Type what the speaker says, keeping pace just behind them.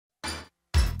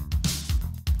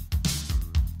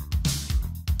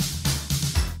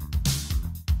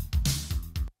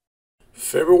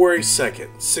February 2nd,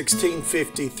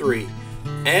 1653,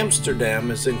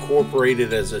 Amsterdam is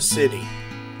incorporated as a city.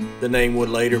 The name would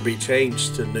later be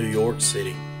changed to New York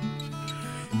City.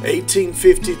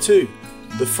 1852,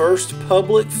 the first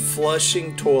public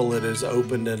flushing toilet is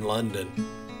opened in London.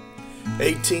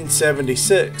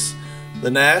 1876,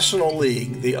 the National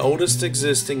League, the oldest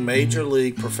existing major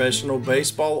league professional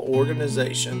baseball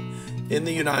organization in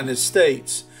the United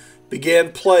States,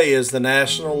 began play as the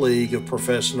National League of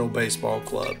Professional Baseball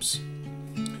Clubs.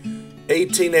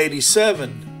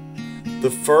 1887, the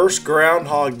first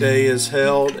Groundhog Day is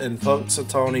held in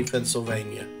Punxsutawney,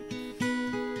 Pennsylvania.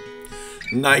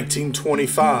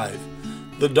 1925,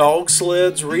 the dog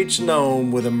sleds reach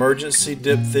Nome with emergency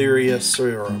diphtheria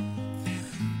serum.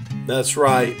 That's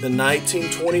right, the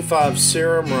 1925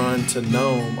 serum run to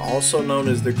Nome, also known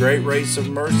as the Great Race of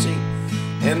Mercy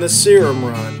and the Serum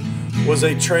Run, was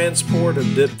a transport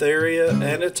of diphtheria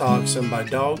and a toxin by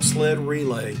dog sled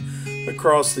relay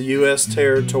across the U.S.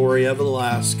 territory of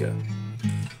Alaska.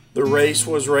 The race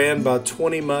was ran by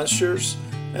 20 mushers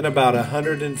and about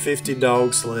 150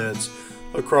 dog sleds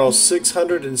across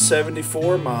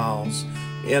 674 miles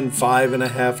in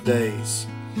 5.5 days.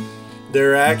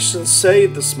 Their actions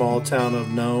saved the small town of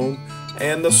Nome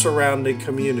and the surrounding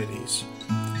communities.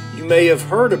 You may have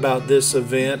heard about this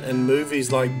event in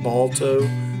movies like Balto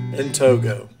and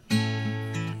Togo.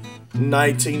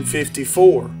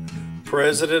 1954,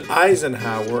 President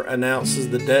Eisenhower announces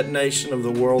the detonation of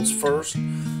the world's first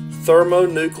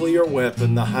thermonuclear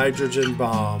weapon, the hydrogen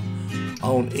bomb,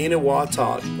 on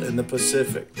Eniwetok in the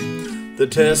Pacific. The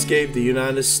test gave the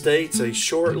United States a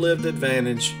short-lived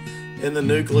advantage in the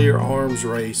nuclear arms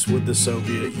race with the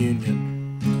Soviet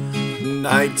Union.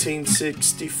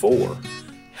 1964,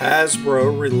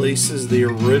 Hasbro releases the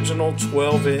original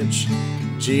 12-inch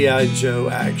G.I. Joe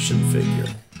action figure.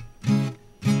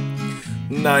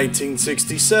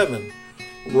 1967,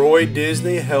 Roy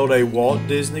Disney held a Walt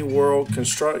Disney World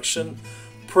construction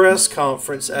press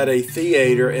conference at a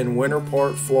theater in Winter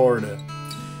Park, Florida.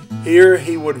 Here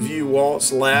he would view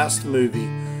Walt's last movie,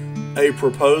 a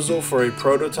proposal for a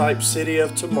prototype city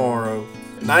of tomorrow.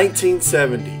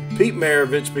 1970, Pete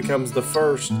Maravich becomes the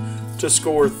first to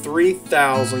score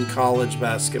 3,000 college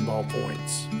basketball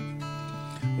points.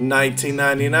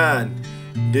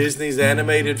 1999, Disney's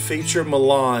animated feature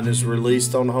Mulan is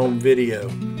released on home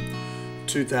video.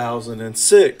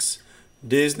 2006,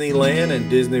 Disneyland and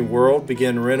Disney World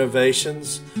began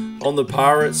renovations on the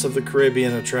Pirates of the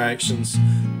Caribbean attractions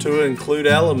to include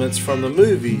elements from the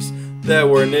movies that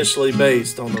were initially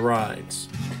based on the rides.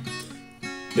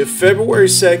 If February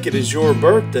 2nd is your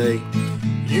birthday,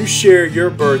 you share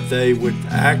your birthday with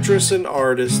actress and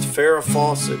artist Farrah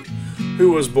Fawcett,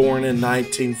 who was born in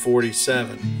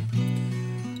 1947.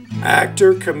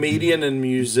 Actor, comedian, and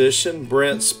musician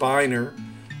Brent Spiner,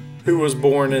 who was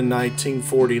born in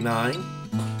 1949.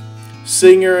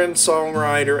 Singer and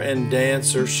songwriter and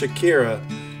dancer Shakira,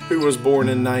 who was born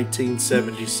in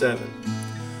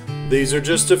 1977. These are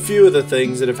just a few of the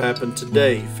things that have happened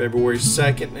today, February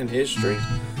 2nd in history.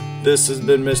 This has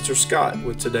been Mr. Scott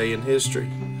with Today in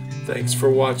History. Thanks for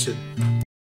watching.